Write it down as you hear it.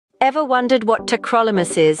Ever wondered what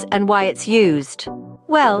tacrolimus is and why it's used?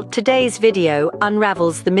 Well, today's video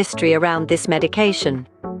unravels the mystery around this medication.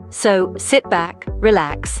 So sit back,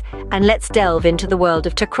 relax, and let's delve into the world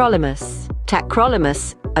of tacrolimus.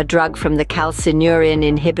 Tacrolimus, a drug from the calcineurin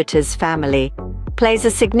inhibitors family, plays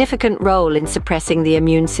a significant role in suppressing the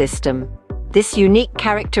immune system. This unique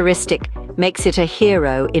characteristic makes it a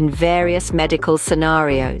hero in various medical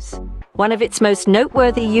scenarios. One of its most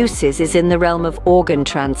noteworthy uses is in the realm of organ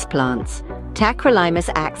transplants.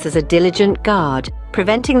 Tacrolimus acts as a diligent guard,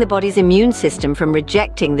 preventing the body's immune system from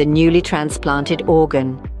rejecting the newly transplanted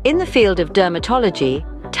organ. In the field of dermatology,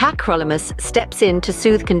 tacrolimus steps in to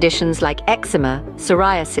soothe conditions like eczema,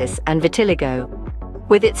 psoriasis, and vitiligo.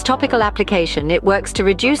 With its topical application, it works to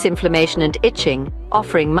reduce inflammation and itching,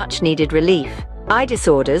 offering much-needed relief. Eye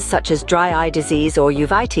disorders such as dry eye disease or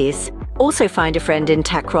uveitis also find a friend in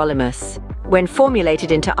tacrolimus. When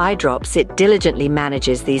formulated into eye drops, it diligently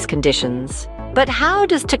manages these conditions. But how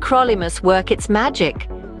does tacrolimus work its magic?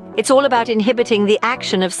 It's all about inhibiting the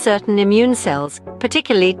action of certain immune cells,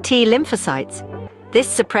 particularly T lymphocytes. This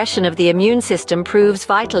suppression of the immune system proves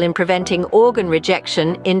vital in preventing organ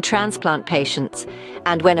rejection in transplant patients.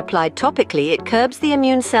 And when applied topically, it curbs the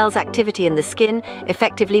immune cells' activity in the skin,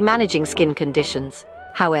 effectively managing skin conditions.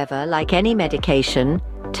 However, like any medication,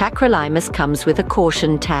 tacrolimus comes with a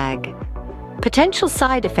caution tag. Potential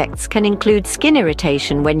side effects can include skin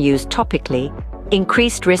irritation when used topically,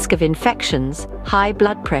 increased risk of infections, high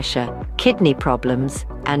blood pressure, kidney problems,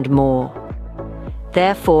 and more.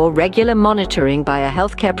 Therefore, regular monitoring by a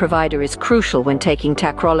healthcare provider is crucial when taking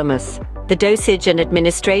tacrolimus. The dosage and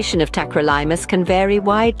administration of tacrolimus can vary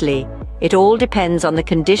widely. It all depends on the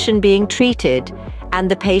condition being treated and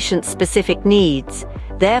the patient's specific needs.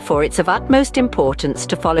 Therefore, it's of utmost importance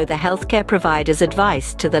to follow the healthcare provider's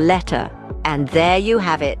advice to the letter. And there you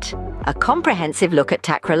have it, a comprehensive look at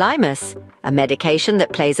tacrolimus, a medication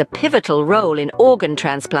that plays a pivotal role in organ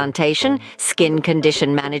transplantation, skin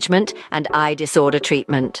condition management, and eye disorder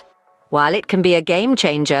treatment. While it can be a game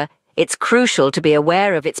changer, it's crucial to be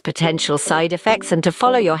aware of its potential side effects and to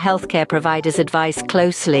follow your healthcare provider's advice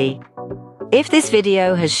closely. If this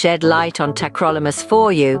video has shed light on tacrolimus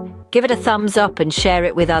for you, give it a thumbs up and share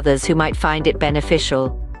it with others who might find it beneficial.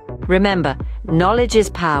 Remember, knowledge is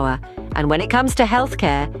power, and when it comes to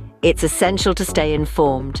healthcare, it's essential to stay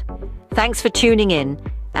informed. Thanks for tuning in,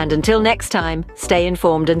 and until next time, stay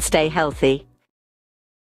informed and stay healthy.